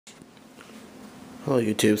Hello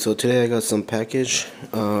YouTube. So today I got some package.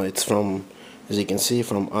 It's from, as you can see,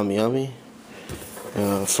 from Ami.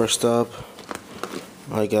 First up,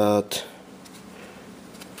 I got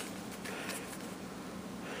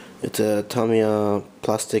it's a Tamiya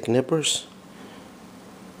plastic nippers.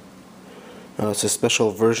 It's a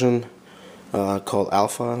special version called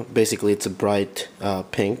Alpha. Basically, it's a bright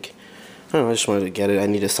pink. I don't know. I just wanted to get it. I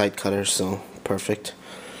need a side cutter, so perfect.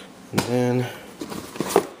 And then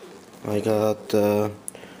I got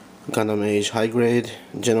Gundam Age high grade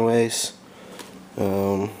Genoace.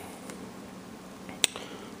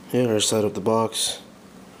 Here's side of the box.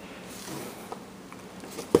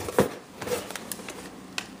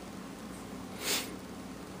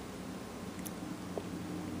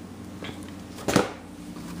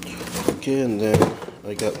 Okay, and then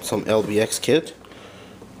I got some LBX kit.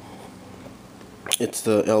 It's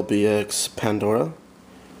the LBX Pandora.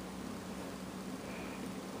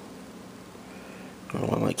 Oh,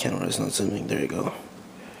 well, my camera is not zooming. There you go.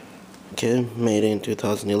 Okay, made in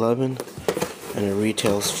 2011, and it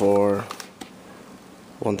retails for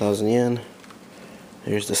 1,000 yen.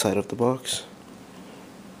 Here's the side of the box.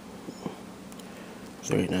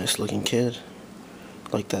 Very nice looking kit.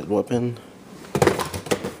 Like that weapon.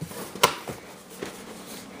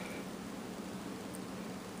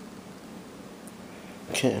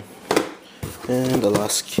 Okay, and the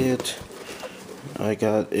last kit I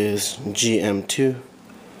got is GM2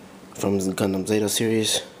 from the Gundam Zeta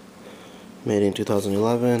series, made in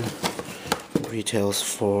 2011. Retails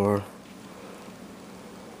for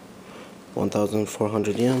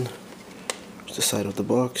 1,400 yen. Here's the side of the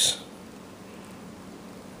box.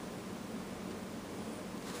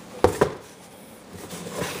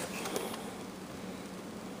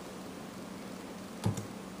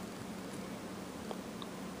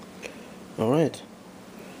 Alright.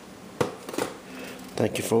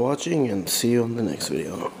 Thank you for watching, and see you on the next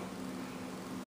video.